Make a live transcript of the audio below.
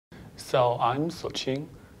So I'm Suoqing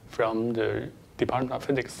from the Department of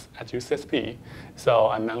Physics at UCSB. So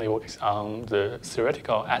I'm mainly working on the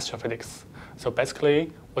theoretical astrophysics. So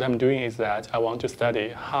basically, what I'm doing is that I want to study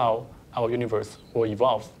how our universe will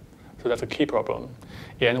evolve. So that's a key problem.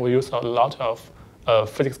 And we use a lot of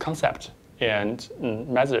physics concept and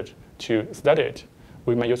method to study it.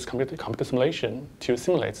 We may use computer simulation to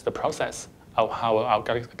simulate the process of how our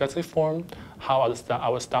galaxy form, how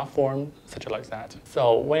our star form, such like that.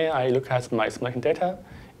 So when I look at my simulation data,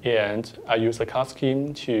 and I use a color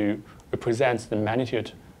scheme to represent the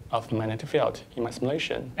magnitude of magnetic field in my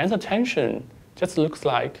simulation. And the tension just looks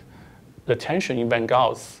like the tension in Van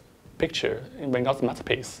Gogh's picture, in Van Gogh's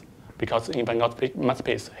masterpiece. Because in Van Gogh's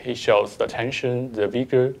masterpiece, he shows the tension, the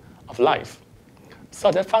vigor of life. So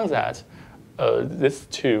I found that this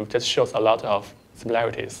two just shows a lot of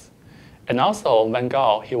similarities. And also, Van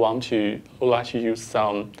Gogh, he wants to like to use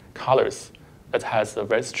some colors that has a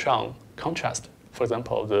very strong contrast. For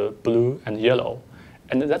example, the blue and yellow.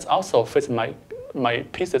 And that also fits my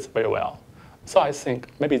pieces very well. So I think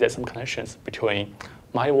maybe there's some connections between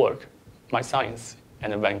my work, my science,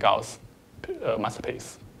 and Van Gogh's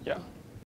masterpiece. Yeah.